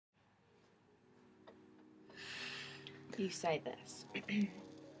You say this.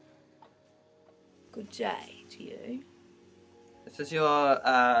 Good day to you. This is your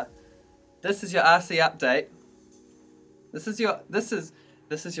RC update. This is your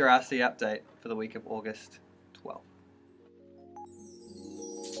RC update for the week of August 12th.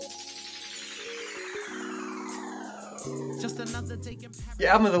 Just another day. Your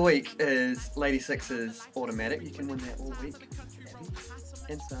album of the week is Lady Six's Automatic. You can win that all week.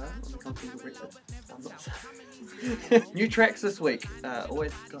 And Sarah on the Continental Breakfast. I'm not Sarah. New tracks this week.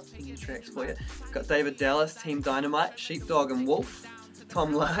 Always got some new tracks for you. Got David Dallas, Team Dynamite, Sheepdog and Wolf,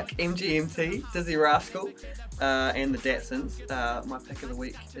 Tom Lark, MGMT, Dizzy Rascal, and the Datsuns. My pick of the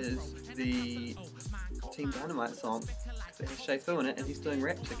week is the Team Dynamite song. It has Shay Fu in it, and he's doing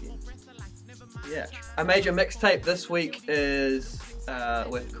raps again. Yeah. A major mixtape this week is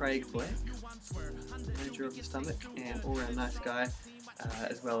with Craig Black, manager of The Stomach, and all-round nice guy,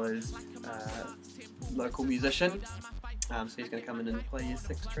 as well as local musician. So he's going to come in and play his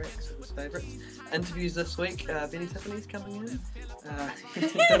 6 tracks of his favourites. Interviews this week, Benny Tiffany's coming in.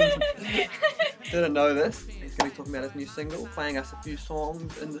 Didn't know this. He's going to be talking about his new single, playing us a few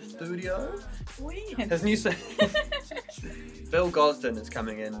songs in the studio. Weird. His new Bill Gosden is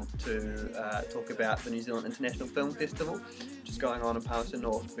coming in to talk about the New Zealand International Film Festival, which is going on in Palmerston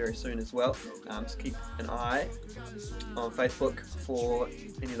North very soon as well. So keep an eye on Facebook for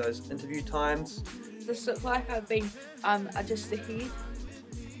any of those interview times. This looks like I've been just ahead.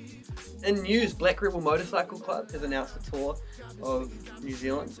 In news, Black Rebel Motorcycle Club has announced a tour of New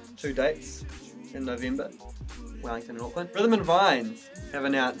Zealand, 2 dates in November, Wellington and Auckland. Rhythm and Vines have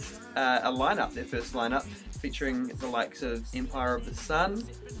announced a lineup, their first lineup, featuring the likes of Empire of the Sun.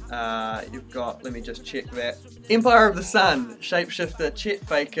 You've got, let me just check that, Empire of the Sun, Shapeshifter, Chet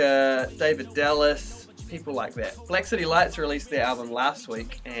Faker, David Dallas, people like that. Black City Lights released their album last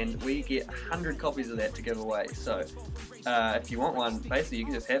week, and we get 100 copies of that to give away. So if you want one, basically you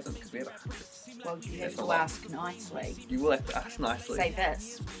can just have them because we have 100. Well, you have to ask nicely. You will have to ask nicely. Say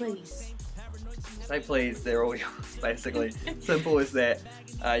this, please. Say please, they're all yours, basically. Simple as that.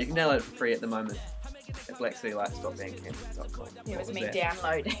 You can download it for free at the moment at blackcitylights.bandcamp.com. Yeah, it was me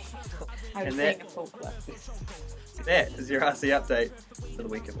downloading. I was being a full clip. That is your RC update for the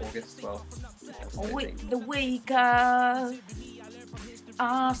week of August 12th. The week of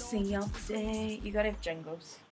RC update. You gotta have jingles.